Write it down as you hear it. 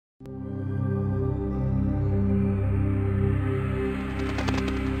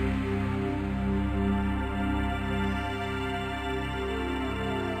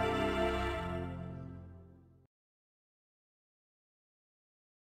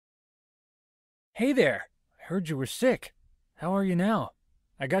Hey there. I heard you were sick. How are you now?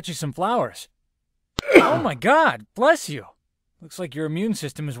 I got you some flowers. Oh my God, bless you. Looks like your immune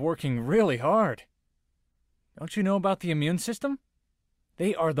system is working really hard. Don't you know about the immune system?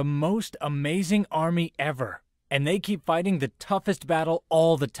 They are the most amazing army ever, and they keep fighting the toughest battle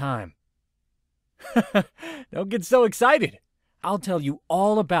all the time. Don't get so excited. I'll tell you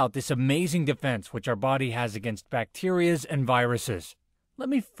all about this amazing defense which our body has against bacteria and viruses. Let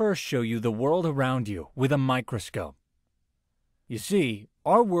me first show you the world around you with a microscope. You see,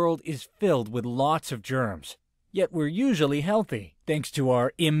 our world is filled with lots of germs, yet we're usually healthy thanks to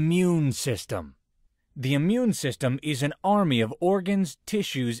our immune system. The immune system is an army of organs,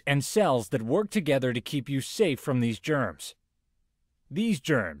 tissues, and cells that work together to keep you safe from these germs. These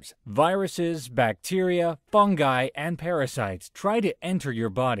germs, viruses, bacteria, fungi, and parasites try to enter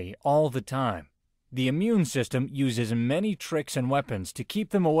your body all the time. The immune system uses many tricks and weapons to keep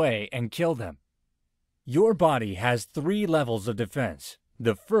them away and kill them. Your body has 3 levels of defense.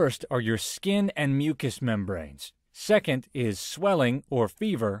 The first are your skin and mucous membranes. Second is swelling or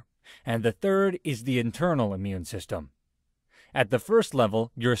fever. And the third is the internal immune system. At the first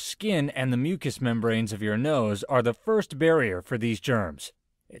level, your skin and the mucous membranes of your nose are the first barrier for these germs.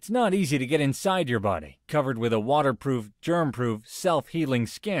 It's not easy to get inside your body, covered with a waterproof, germ-proof, self-healing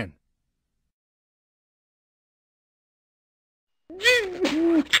skin.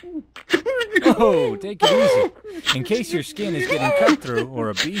 Oh, take it easy. In case your skin is getting cut through or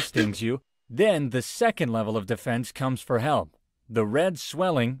a bee stings you, then the second level of defense comes for help. The red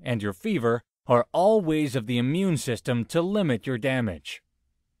swelling and your fever are all ways of the immune system to limit your damage.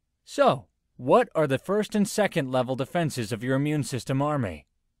 So, what are the first and second level defenses of your immune system army?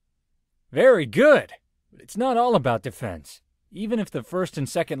 Very good! But it's not all about defense. Even if the first and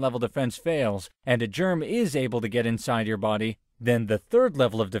second level defense fails and a germ is able to get inside your body, then the third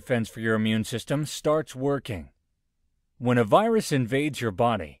level of defense for your immune system starts working. When a virus invades your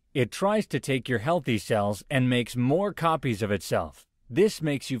body, it tries to take your healthy cells and makes more copies of itself. This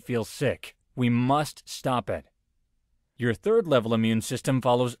makes you feel sick. We must stop it. Your third level immune system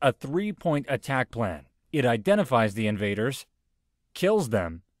follows a 3-point attack plan. It identifies the invaders, kills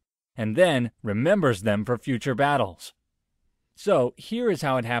them, and then remembers them for future battles. So here is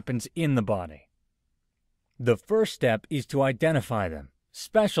how it happens in the body. The first step is to identify them.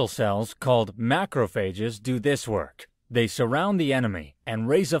 Special cells called macrophages do this work. They surround the enemy and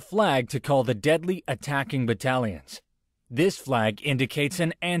raise a flag to call the deadly attacking battalions. This flag indicates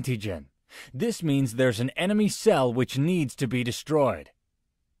an antigen. This means there's an enemy cell which needs to be destroyed.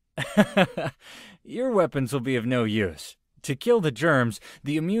 Your weapons will be of no use. To kill the germs,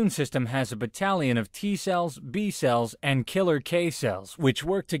 the immune system has a battalion of T cells, B cells, and killer K cells, which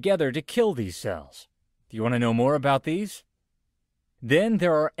work together to kill these cells. Do you want to know more about these? Then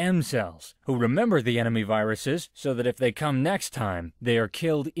there are M cells, who remember the enemy viruses so that if they come next time, they are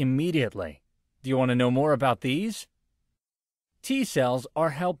killed immediately. Do you want to know more about these? T cells are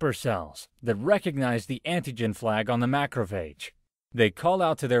helper cells that recognize the antigen flag on the macrophage. They call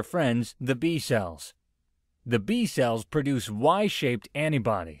out to their friends, the B cells. The B cells produce Y-shaped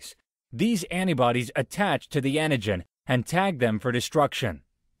antibodies. These antibodies attach to the antigen and tag them for destruction.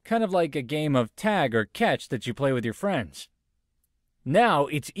 Kind of like a game of tag or catch that you play with your friends. Now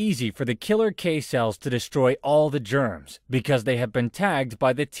it's easy for the killer K cells to destroy all the germs because they have been tagged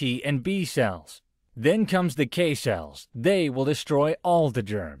by the T and B cells. Then comes the K cells. They will destroy all the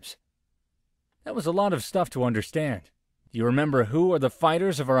germs. That was a lot of stuff to understand. Do you remember who are the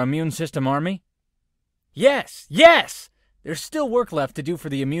fighters of our immune system army? Yes! There's still work left to do for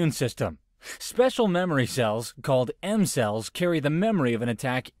the immune system. Special memory cells, called M cells, carry the memory of an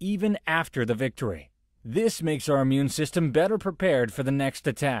attack even after the victory. This makes our immune system better prepared for the next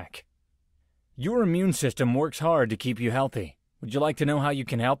attack. Your immune system works hard to keep you healthy. Would you like to know how you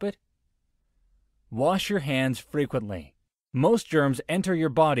can help it? Wash your hands frequently. Most germs enter your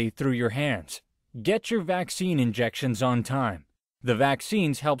body through your hands. Get your vaccine injections on time. The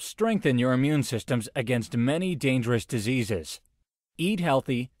vaccines help strengthen your immune systems against many dangerous diseases. Eat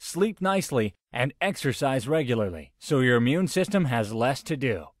healthy, sleep nicely, and exercise regularly so your immune system has less to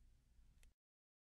do.